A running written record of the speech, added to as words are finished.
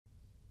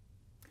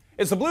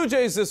It's the Blue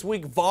Jays This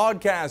Week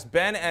vodcast.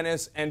 Ben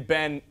Ennis and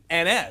Ben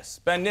NS.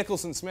 Ben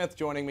Nicholson-Smith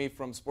joining me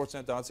from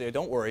Sportsnet.ca.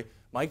 Don't worry,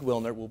 Mike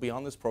Wilner will be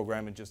on this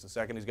program in just a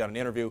second. He's got an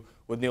interview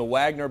with Neil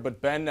Wagner,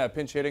 but Ben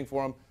pinch hitting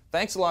for him.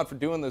 Thanks a lot for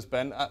doing this,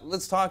 Ben.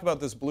 Let's talk about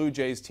this Blue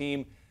Jays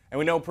team. And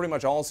we know pretty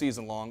much all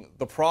season long,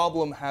 the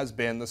problem has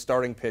been the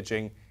starting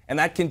pitching, and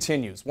that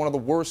continues. One of the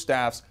worst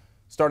staffs,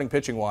 starting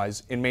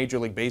pitching-wise, in Major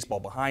League Baseball,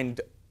 behind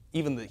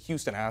even the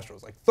Houston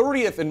Astros, like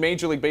 30th in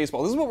Major League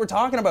Baseball. This is what we're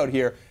talking about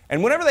here.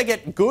 And whenever they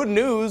get good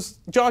news,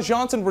 Josh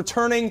Johnson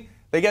returning,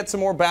 they get some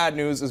more bad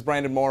news as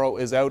Brandon Morrow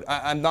is out.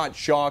 I'm not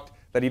shocked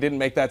that he didn't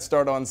make that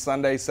start on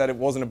Sunday, said it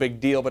wasn't a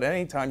big deal, but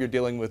anytime you're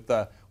dealing with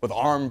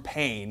arm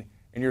pain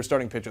and you're a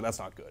starting pitcher, that's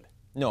not good.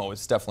 No,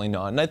 it's definitely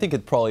not. And I think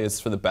it probably is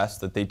for the best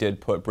that they did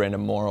put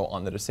Brandon Morrow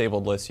on the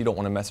disabled list. You don't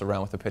want to mess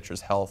around with a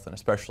pitcher's health, and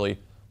especially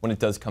when it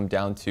does come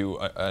down to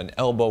an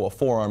elbow, a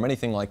forearm,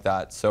 anything like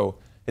that. So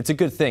it's a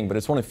good thing, but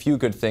it's one of the few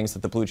good things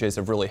that the Blue Jays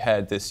have really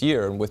had this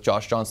year. And with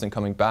Josh Johnson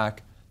coming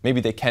back, maybe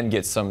they can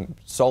get some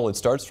solid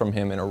starts from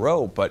him in a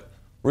row. But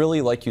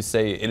really, like you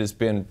say, it has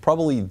been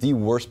probably the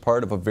worst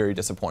part of a very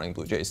disappointing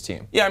Blue Jays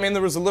team. Yeah, I mean,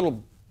 there was a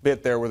little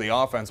bit there where the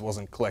offense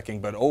wasn't clicking,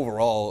 but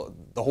overall,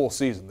 the whole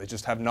season, they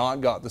just have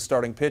not got the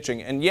starting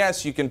pitching. And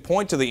yes, you can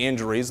point to the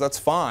injuries, that's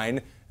fine,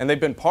 and they've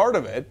been part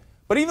of it.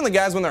 But even the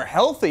guys, when they're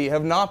healthy,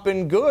 have not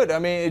been good. I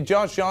mean,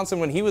 Josh Johnson,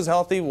 when he was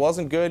healthy,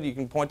 wasn't good. You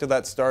can point to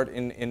that start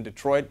in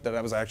Detroit that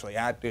I was actually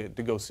at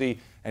to go see,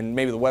 and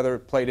maybe the weather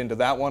played into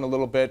that one a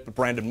little bit. But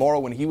Brandon Morrow,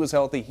 when he was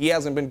healthy, he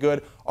hasn't been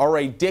good.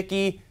 R.A.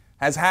 Dickey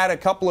has had a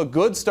couple of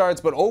good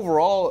starts, but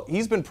overall,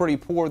 he's been pretty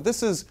poor.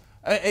 This is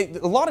a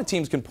lot of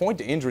teams can point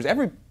to injuries.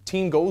 Every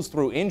team goes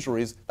through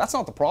injuries. That's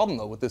not the problem,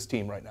 though, with this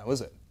team right now,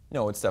 is it?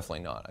 No, it's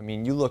definitely not. I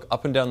mean, you look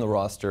up and down the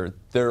roster,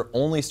 their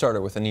only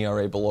starter with an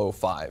ERA below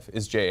 5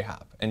 is J.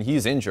 Happ, and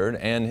he's injured,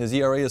 and his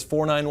ERA is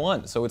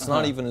 4.91, so it's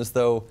not even as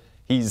though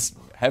he's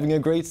having a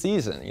great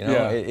season. You know,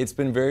 Yeah. It's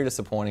been very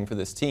disappointing for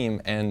this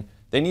team, and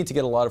they need to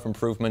get a lot of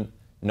improvement.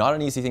 Not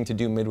an easy thing to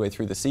do midway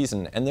through the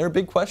season, and there are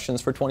big questions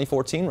for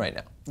 2014 right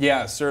now.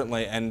 Yeah,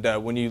 certainly, and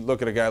when you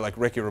look at a guy like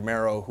Ricky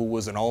Romero, who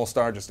was an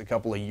all-star just a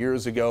couple of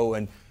years ago,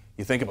 and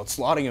you think about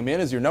slotting him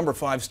in as your number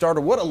 5 starter.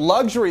 What a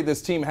luxury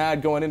this team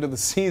had going into the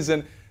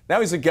season.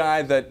 Now he's a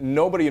guy that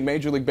nobody in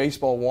Major League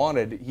Baseball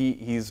wanted.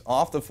 He's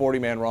off the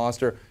 40-man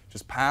roster,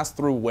 just passed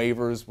through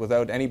waivers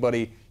without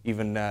anybody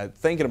even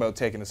thinking about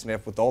taking a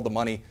sniff, with all the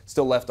money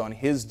still left on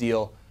his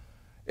deal.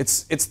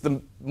 It's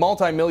the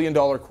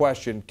multi-million-dollar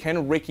question.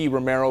 Can Ricky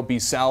Romero be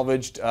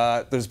salvaged?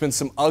 There's been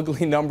some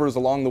ugly numbers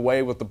along the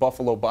way with the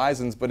Buffalo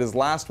Bisons, but his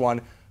last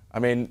one, I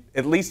mean,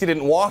 at least he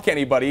didn't walk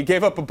anybody. He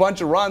gave up a bunch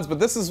of runs, but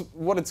this is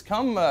what it's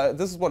come.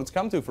 This is what it's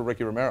come to for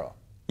Ricky Romero.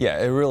 Yeah,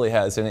 it really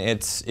has, and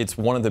it's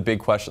one of the big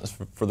questions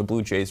for the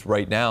Blue Jays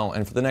right now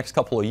and for the next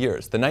couple of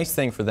years. The nice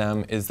thing for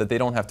them is that they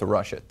don't have to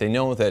rush it. They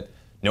know that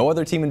no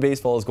other team in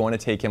baseball is going to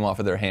take him off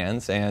of their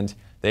hands, and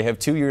they have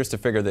 2 years to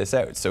figure this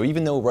out. So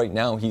even though right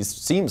now he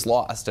seems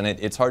lost, and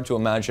it's hard to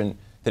imagine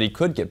that he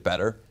could get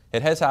better,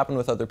 it has happened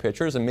with other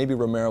pitchers, and maybe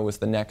Romero is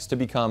the next to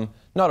become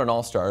not an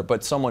all-star,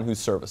 but someone who's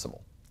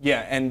serviceable.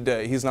 Yeah, and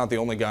he's not the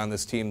only guy on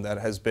this team that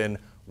has been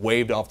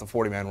waived off the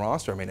 40-man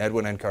roster. I mean,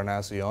 Edwin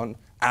Encarnacion,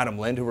 Adam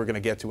Lind, who we're going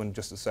to get to in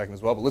just a second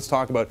as well. But let's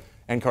talk about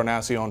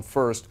Encarnacion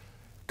first.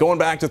 Going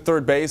back to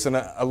third base, and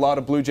a lot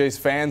of Blue Jays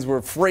fans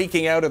were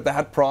freaking out at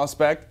that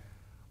prospect.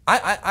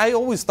 I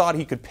always thought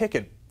he could pick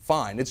it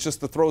fine. It's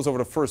just the throws over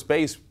to first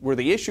base were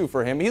the issue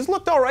for him. He's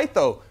looked all right,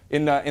 though,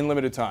 in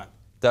limited time.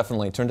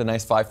 Definitely. Turned a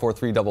nice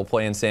 5-4-3 double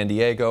play in San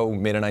Diego,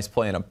 made a nice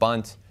play in a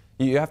bunt.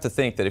 You have to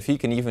think that if he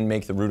can even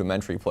make the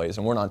rudimentary plays,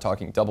 and we're not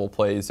talking double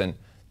plays and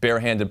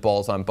barehanded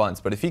balls on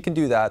bunts, but if he can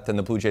do that, then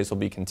the Blue Jays will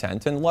be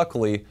content. And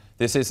luckily,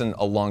 this isn't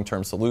a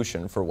long-term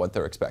solution for what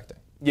they're expecting.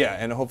 Yeah,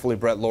 and hopefully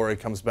Brett Laurie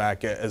comes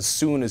back as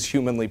soon as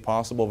humanly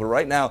possible. But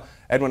right now,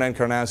 Edwin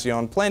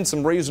Encarnacion playing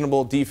some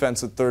reasonable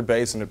defense at third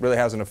base, and it really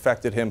hasn't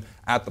affected him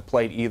at the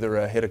plate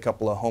either. Hit a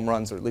couple of home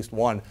runs, or at least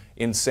one,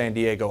 in San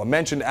Diego. I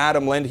mentioned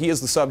Adam Lind. He is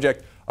the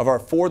subject of our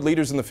Ford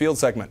Leaders in the Field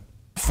segment.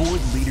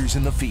 Ford Leaders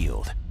in the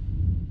Field.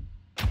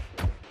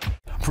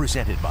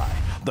 Presented by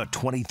the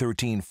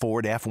 2013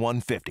 Ford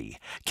F-150,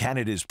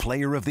 Canada's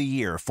Player of the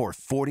Year for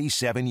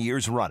 47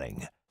 years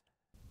running.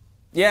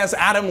 Yes,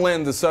 Adam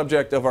Lind, the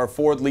subject of our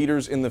Ford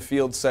Leaders in the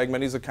Field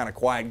segment. He's a kind of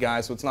quiet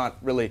guy, so it's not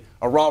really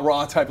a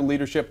rah-rah type of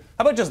leadership.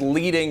 How about just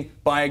leading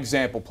by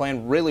example,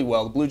 playing really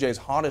well, the Blue Jays'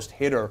 hottest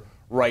hitter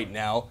right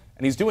now,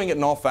 and he's doing it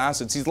in all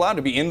facets. He's allowed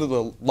to be into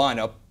the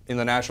lineup in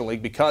the National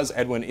League because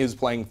Edwin is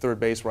playing third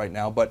base right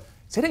now, but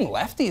he's hitting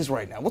lefties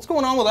right now. What's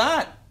going on with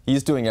that?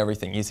 He's doing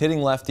everything. He's hitting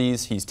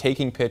lefties, he's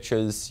taking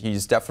pitches,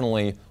 he's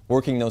definitely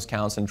working those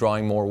counts and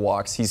drawing more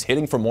walks. He's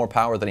hitting for more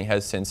power than he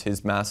has since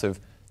his massive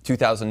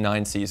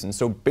 2009 season.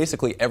 So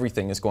basically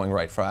everything is going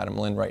right for Adam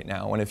Lind right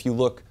now. And if you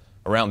look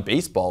around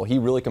baseball, he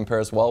really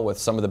compares well with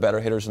some of the better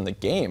hitters in the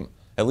game,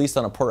 at least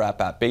on a per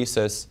at-bat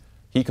basis.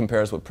 He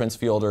compares with Prince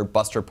Fielder,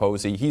 Buster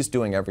Posey. He's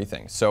doing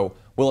everything. So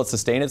will it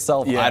sustain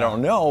itself? Yeah. I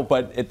don't know,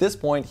 but at this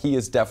point, he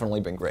has definitely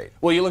been great.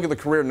 Well, you look at the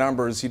career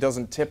numbers, he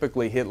doesn't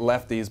typically hit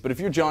lefties, but if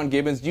you're John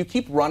Gibbons, do you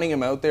keep running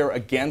him out there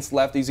against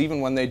lefties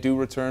even when they do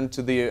return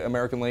to the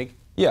American League?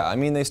 Yeah, I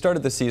mean, they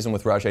started the season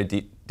with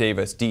Rajai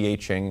Davis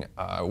DHing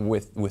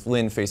with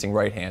Lind facing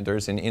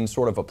right-handers and in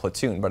sort of a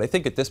platoon. But I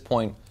think at this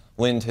point,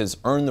 Lind has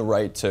earned the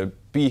right to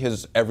be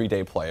his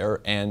everyday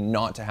player and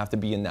not to have to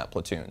be in that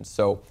platoon.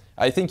 So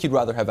I think you'd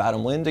rather have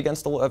Adam Lind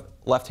against the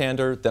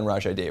left-hander than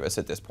Rajai Davis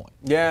at this point.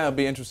 Yeah, it'll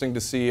be interesting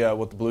to see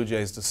what the Blue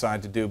Jays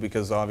decide to do,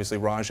 because obviously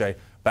Rajai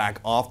back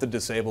off the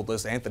disabled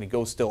list. Anthony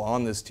Go's still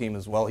on this team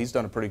as well. He's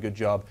done a pretty good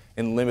job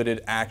in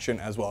limited action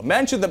as well.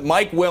 Mention that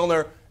Mike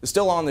Wilner is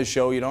still on this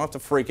show. You don't have to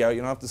freak out.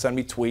 You don't have to send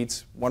me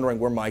tweets wondering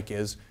where Mike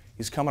is.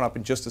 He's coming up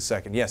in just a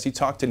second. Yes, he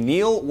talked to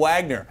Neil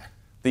Wagner,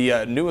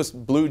 the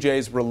newest Blue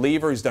Jays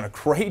reliever. He's done a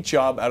great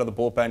job out of the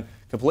bullpen,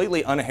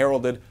 completely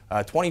unheralded,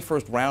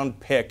 21st round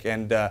pick,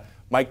 and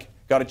Mike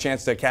got a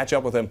chance to catch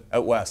up with him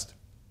out west.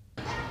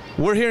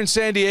 We're here in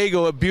San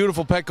Diego at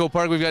beautiful Petco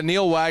Park. We've got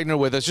Neil Wagner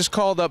with us, just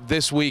called up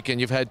this week, and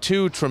you've had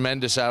 2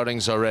 tremendous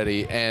outings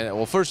already. And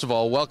well, first of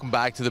all, welcome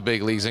back to the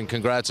big leagues, and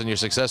congrats on your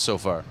success so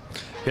far.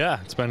 Yeah,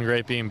 it's been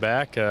great being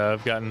back.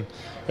 I've gotten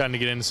to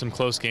get into some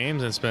close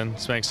games, and it's been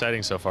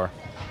exciting so far.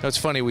 That's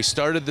funny. We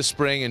started the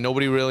spring, and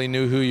nobody really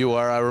knew who you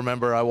are. I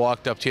remember I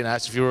walked up to you and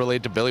asked if you were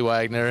related to Billy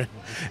Wagner.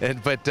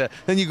 But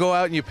then you go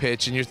out and you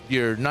pitch, and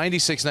you're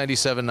 96,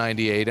 97,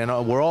 98,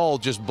 and we're all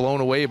just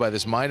blown away by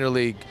this minor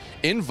league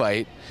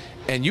invite.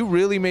 And you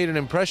really made an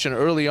impression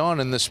early on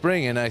in the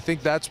spring, and I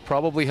think that's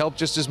probably helped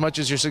just as much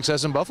as your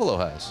success in Buffalo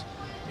has.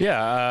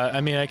 Yeah,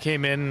 I mean, I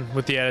came in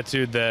with the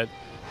attitude that,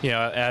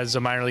 as a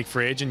minor league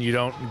free agent, you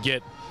don't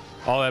get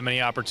all that many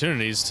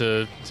opportunities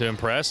to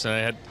impress, and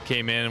I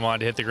came in and wanted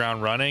to hit the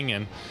ground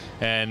running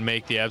and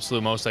make the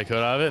absolute most I could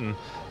out of it,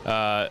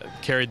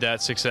 and carried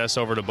that success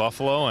over to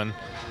Buffalo, and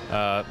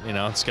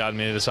it's gotten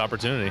me this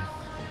opportunity.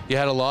 You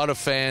had a lot of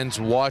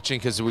fans watching,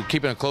 because we're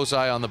keeping a close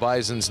eye on the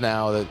Bisons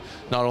now, that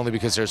not only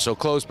because they're so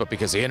close, but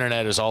because the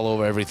internet is all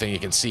over everything. You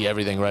can see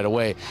everything right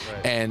away.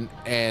 Right.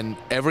 And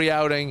every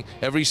outing,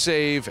 every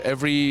save,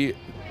 every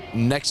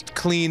next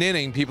clean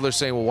inning, people are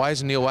saying, well, why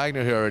isn't Neil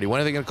Wagner here already?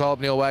 When are they going to call up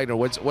Neil Wagner?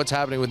 What's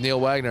happening with Neil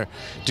Wagner?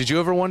 Did you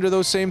ever wonder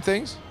those same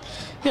things?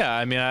 Yeah,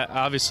 I mean,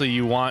 obviously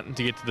you want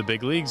to get to the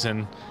big leagues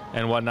and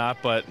whatnot,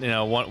 but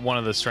one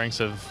of the strengths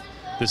of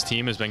this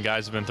team has been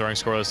guys have been throwing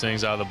scoreless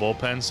innings out of the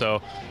bullpen,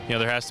 so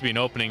there has to be an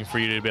opening for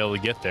you to be able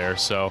to get there.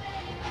 So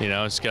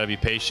it's got to be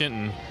patient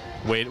and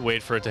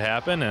wait for it to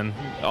happen, and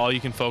all you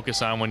can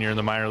focus on when you're in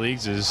the minor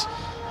leagues is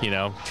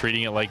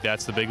treating it like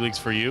that's the big leagues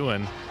for you,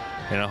 and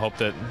hope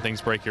that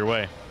things break your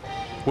way.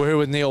 We're here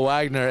with Neil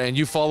Wagner, and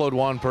you followed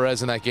Juan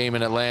Perez in that game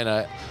in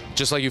Atlanta,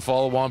 just like you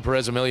followed Juan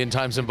Perez a million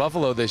times in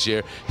Buffalo this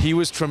year. He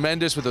was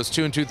tremendous with those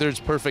 2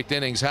 2/3 perfect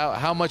innings.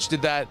 How much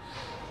did that,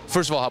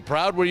 first of all, how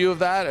proud were you of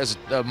that as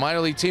a minor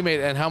league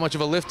teammate, and how much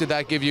of a lift did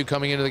that give you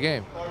coming into the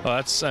game?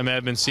 Well,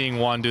 I've been seeing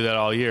Juan do that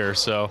all year,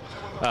 so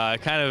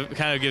it kind of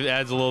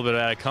adds a little bit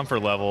of added comfort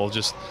level.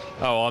 Just,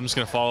 I'm just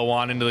going to follow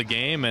Juan into the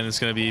game, and it's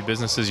going to be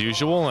business as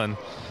usual. And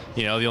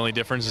the only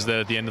difference is that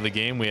at the end of the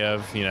game we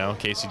have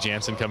Casey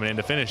Janssen coming in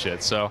to finish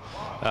it. So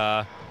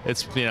it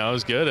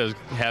was good. I was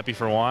happy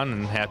for Juan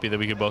and happy that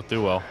we could both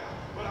do well.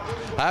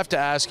 I have to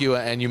ask you,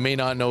 and you may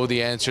not know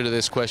the answer to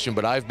this question,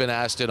 but I've been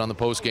asked it on the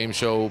post-game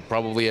show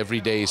probably every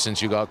day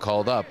since you got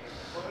called up.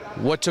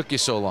 What took you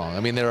so long? I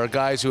mean, there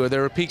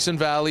are peaks and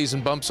valleys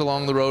and bumps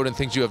along the road and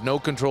things you have no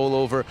control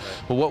over,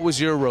 but what was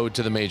your road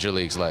to the major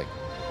leagues like?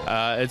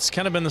 It's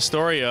kind of been the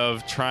story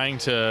of trying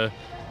to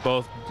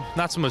both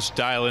not so much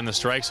dial in the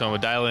strike zone,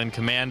 but dial in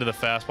command of the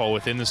fastball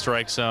within the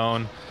strike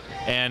zone,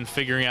 and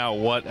figuring out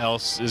what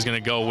else is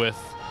going to go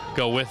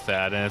with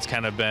that. And it's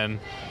kind of been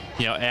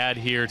add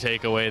here,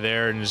 take away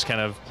there, and just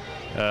kind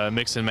of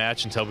mix and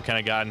match until we kind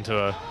of got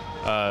into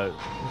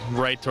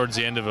right towards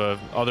the end of a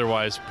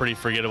otherwise pretty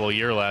forgettable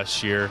year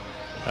last year,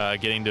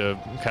 getting to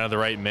kind of the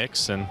right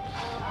mix and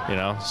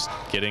just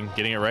getting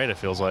it right. It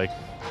feels like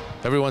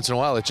every once in a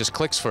while it just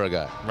clicks for a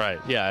guy. Right.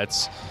 Yeah.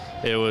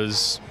 It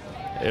was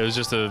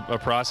just a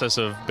process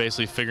of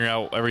basically figuring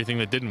out everything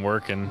that didn't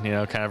work, and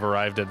kind of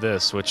arrived at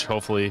this, which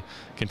hopefully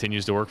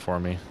continues to work for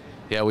me.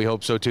 Yeah, we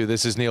hope so too.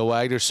 This is Neil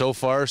Wagner. So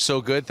far,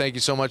 so good. Thank you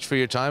so much for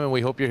your time, and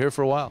we hope you're here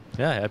for a while.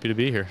 Yeah, happy to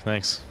be here.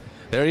 Thanks.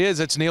 There he is.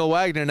 It's Neil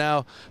Wagner.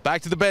 Now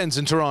back to the Bens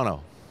in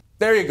Toronto.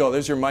 There you go.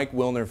 There's your Mike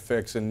Wilner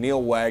fix, and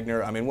Neil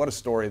Wagner. I mean, what a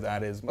story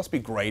that is. Must be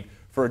great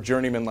for a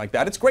journeyman like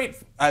that. It's great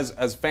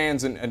as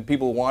fans and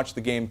people who watch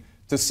the game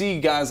to see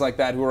guys like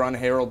that who are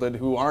unheralded,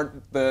 who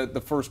aren't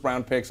the first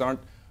round picks, aren't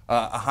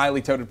a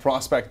highly touted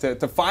prospect,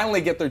 to finally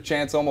get their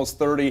chance, almost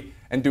 30,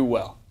 and do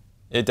well.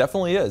 It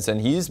definitely is, and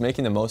he's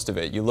making the most of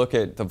it. You look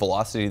at the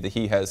velocity that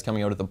he has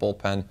coming out of the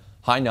bullpen,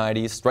 high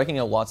 90s, striking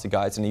out lots of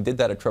guys, and he did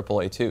that at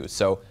AAA too.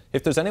 So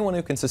if there's anyone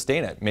who can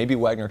sustain it, maybe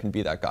Wagner can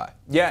be that guy.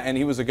 Yeah, and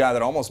he was a guy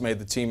that almost made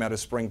the team out of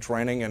spring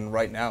training, and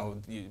right now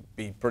it'd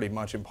be pretty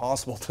much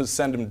impossible to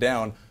send him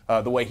down.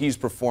 The way he's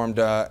performed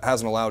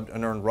hasn't allowed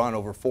an earned run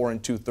over 4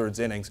 2/3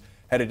 innings.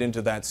 headed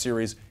into that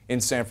series in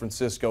San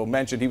Francisco.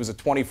 Mentioned he was a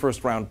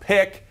 21st round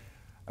pick.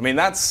 I mean,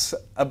 that's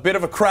a bit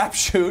of a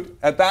crapshoot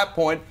at that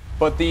point.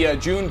 But the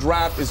June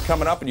draft is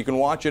coming up, and you can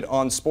watch it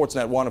on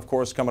Sportsnet 1, of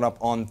course, coming up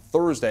on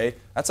Thursday.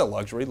 That's a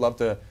luxury. Love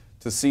to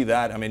see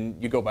that. I mean,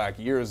 you go back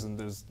years, and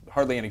there's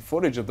hardly any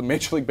footage of the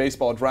Major League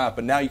Baseball draft,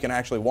 but now you can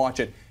actually watch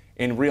it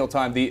in real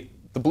time. The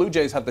Blue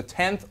Jays have the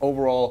 10th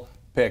overall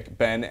pick,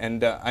 Ben,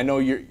 and I know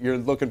you're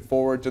looking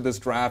forward to this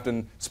draft,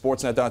 and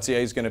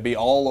Sportsnet.ca is going to be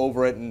all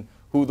over it and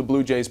who the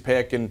Blue Jays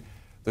pick, and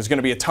there's going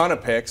to be a ton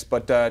of picks,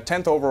 but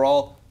 10th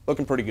overall,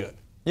 looking pretty good.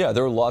 Yeah,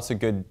 there are lots of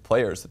good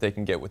players that they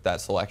can get with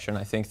that selection.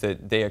 I think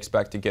that they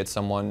expect to get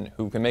someone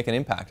who can make an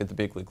impact at the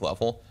big league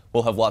level.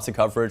 We'll have lots of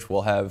coverage.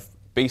 We'll have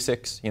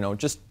basics,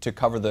 just to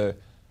cover the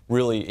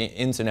really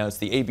ins and outs,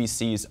 the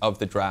ABCs of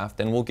the draft.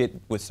 And we'll get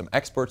with some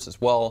experts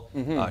as well.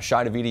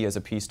 Shai Davidi has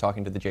a piece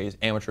talking to the Jays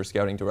amateur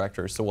scouting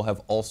director. So we'll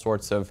have all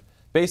sorts of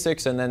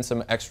basics and then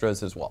some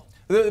extras as well.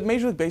 The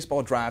Major League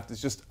Baseball draft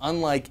is just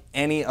unlike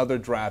any other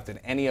draft in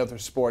any other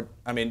sport.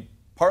 I mean,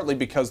 partly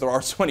because there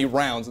are so many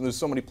rounds and there's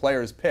so many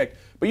players picked.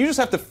 But you just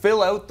have to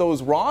fill out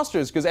those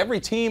rosters because every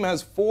team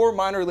has 4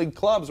 minor league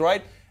clubs,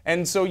 right?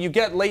 And so you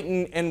get late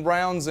in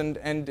rounds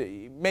and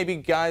maybe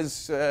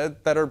guys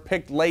that are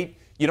picked late,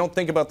 you don't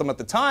think about them at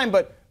the time,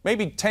 but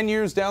maybe 10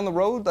 years down the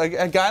road, like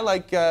a guy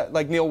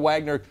like Neil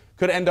Wagner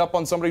could end up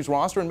on somebody's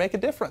roster and make a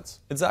difference.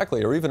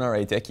 Exactly, or even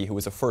R.A. Dickey, who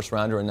was a first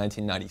rounder in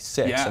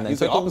 1996, yeah, and then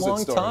took a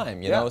long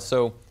time, you know.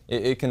 So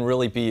it can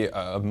really be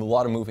a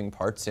lot of moving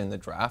parts in the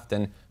draft,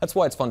 and that's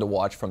why it's fun to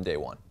watch from day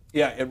one.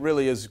 Yeah, it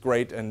really is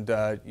great, and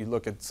you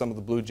look at some of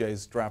the Blue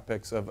Jays draft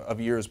picks of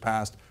years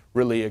past,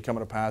 really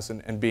coming to pass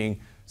and being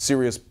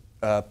serious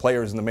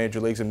players in the major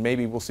leagues, and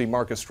maybe we'll see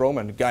Marcus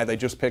Stroman, a guy they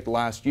just picked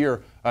last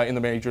year in the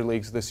major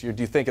leagues this year.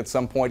 Do you think at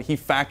some point he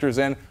factors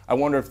in? I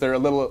wonder if they're a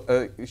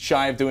little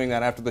shy of doing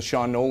that after the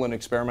Sean Nolan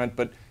experiment,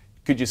 but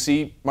could you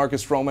see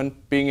Marcus Stroman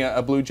being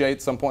a Blue Jay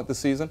at some point this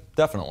season?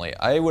 Definitely.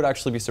 I would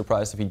actually be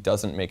surprised if he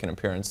doesn't make an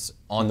appearance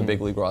on the big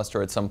league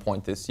roster at some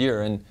point this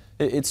year, and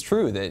it's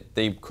true that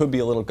they could be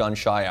a little gun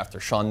shy after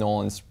Sean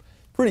Nolan's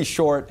pretty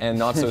short and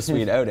not so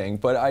sweet outing,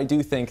 but I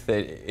do think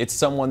that it's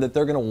someone that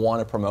they're going to want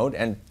to promote,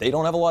 and they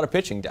don't have a lot of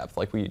pitching depth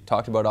like we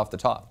talked about off the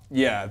top.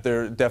 Yeah,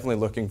 they're definitely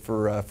looking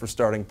for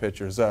starting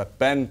pitchers.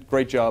 Ben,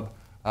 great job.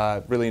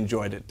 Really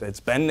enjoyed it. It's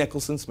Ben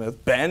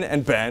Nicholson-Smith, Ben,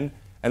 and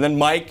then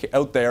Mike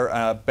out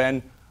there.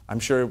 Ben, I'm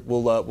sure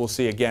we'll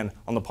see again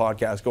on the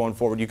podcast going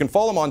forward. You can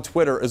follow him on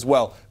Twitter as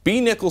well.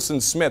 B.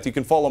 Nicholson-Smith. You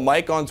can follow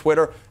Mike on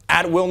Twitter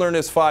at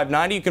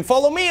Wilnerness590. You can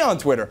follow me on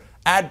Twitter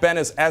at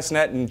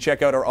BennisSnet, and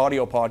check out our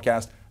audio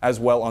podcast as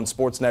well on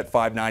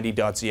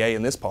sportsnet590.ca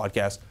and this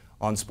podcast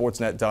on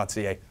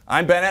sportsnet.ca.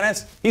 I'm Ben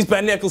Ennis. He's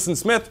Ben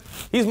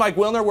Nicholson-Smith. He's Mike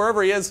Wilner,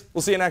 wherever he is.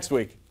 We'll see you next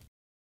week.